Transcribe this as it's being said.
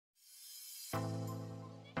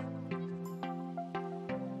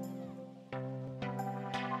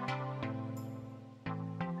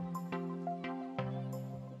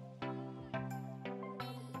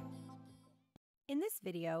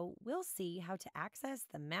video, we'll see how to access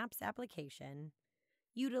the Maps application,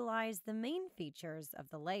 utilize the main features of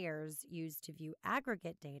the layers used to view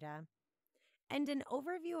aggregate data, and an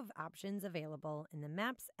overview of options available in the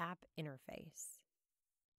Maps app interface.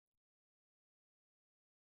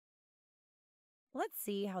 Let's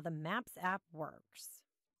see how the Maps app works.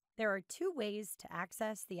 There are two ways to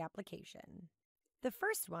access the application. The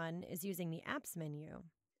first one is using the Apps menu.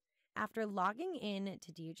 After logging in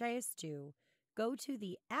to DHIS2, go to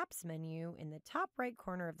the Apps menu in the top right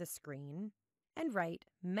corner of the screen and write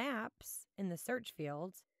Maps in the search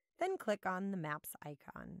field, then click on the Maps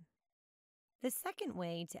icon. The second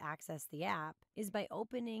way to access the app is by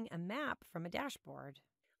opening a map from a dashboard.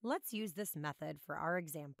 Let's use this method for our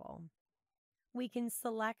example. We can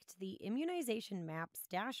select the Immunization Maps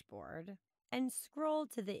dashboard and scroll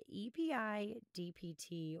to the EPI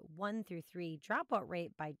DPT 1 through 3 dropout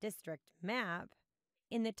rate by district map.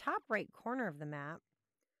 In the top right corner of the map,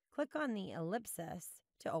 click on the ellipsis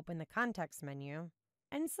to open the context menu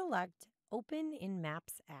and select Open in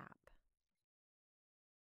Maps app.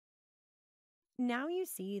 Now you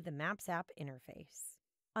see the Maps app interface.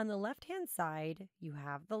 On the left-hand side, you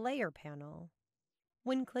have the Layer panel.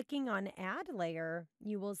 When clicking on Add Layer,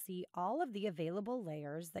 you will see all of the available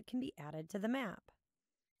layers that can be added to the map.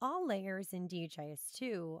 All layers in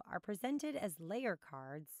DHIS2 are presented as layer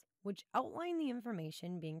cards, which outline the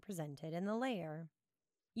information being presented in the layer.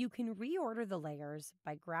 You can reorder the layers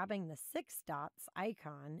by grabbing the 6 dots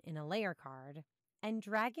icon in a layer card and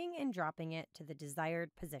dragging and dropping it to the desired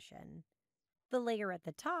position. The layer at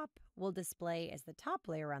the top will display as the top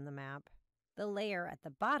layer on the map. The layer at the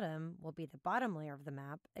bottom will be the bottom layer of the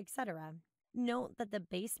map, etc. Note that the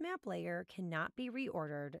base map layer cannot be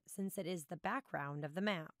reordered since it is the background of the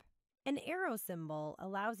map. An arrow symbol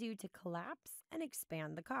allows you to collapse and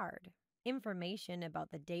expand the card. Information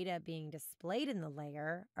about the data being displayed in the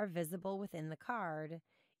layer are visible within the card,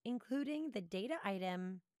 including the data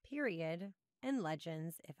item, period, and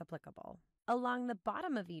legends if applicable. Along the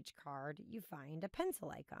bottom of each card, you find a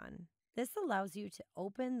pencil icon. This allows you to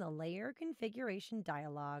open the layer configuration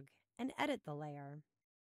dialog and edit the layer.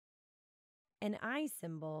 An eye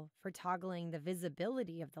symbol for toggling the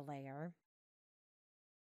visibility of the layer.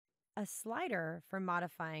 A slider for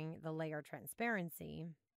modifying the layer transparency.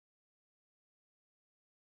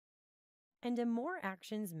 And a More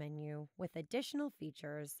Actions menu with additional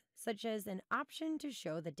features such as an option to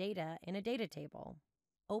show the data in a data table.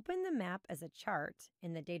 Open the map as a chart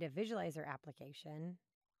in the Data Visualizer application.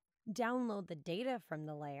 Download the data from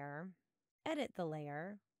the layer, edit the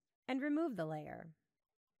layer, and remove the layer.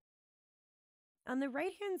 On the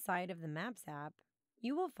right-hand side of the Maps app,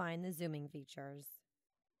 you will find the zooming features.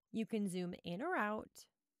 You can zoom in or out,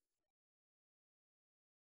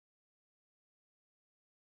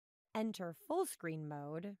 enter full screen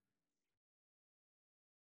mode,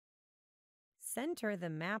 center the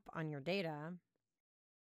map on your data,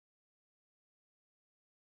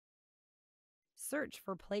 search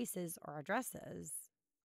for places or addresses,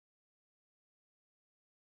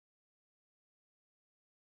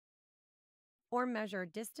 or measure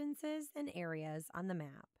distances and areas on the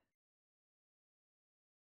map.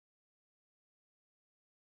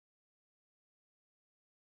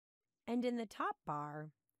 And in the top bar,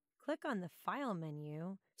 click on the File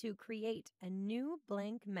menu to create a new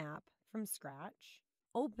blank map from scratch,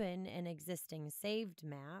 open an existing saved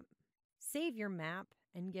map, save your map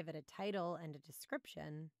and give it a title and a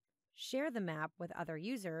description, share the map with other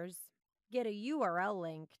users, get a URL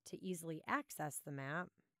link to easily access the map,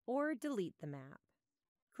 or delete the map.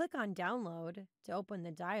 Click on Download to open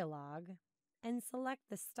the dialog and select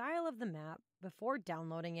the style of the map before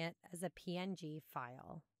downloading it as a PNG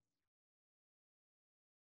file.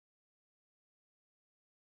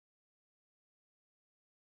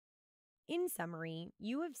 In summary,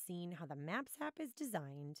 you have seen how the Maps app is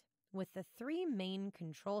designed with the 3 main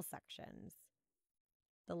control sections.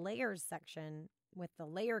 The Layers section with the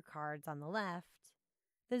layer cards on the left,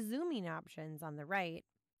 the zooming options on the right,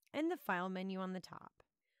 and the File menu on the top.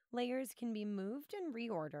 Layers can be moved and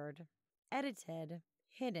reordered, edited,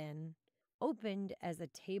 hidden, opened as a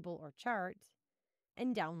table or chart,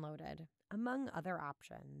 and downloaded, among other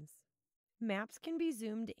options. Maps can be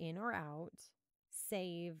zoomed in or out,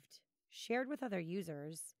 saved, shared with other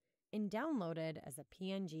users, and downloaded as a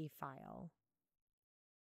PNG file.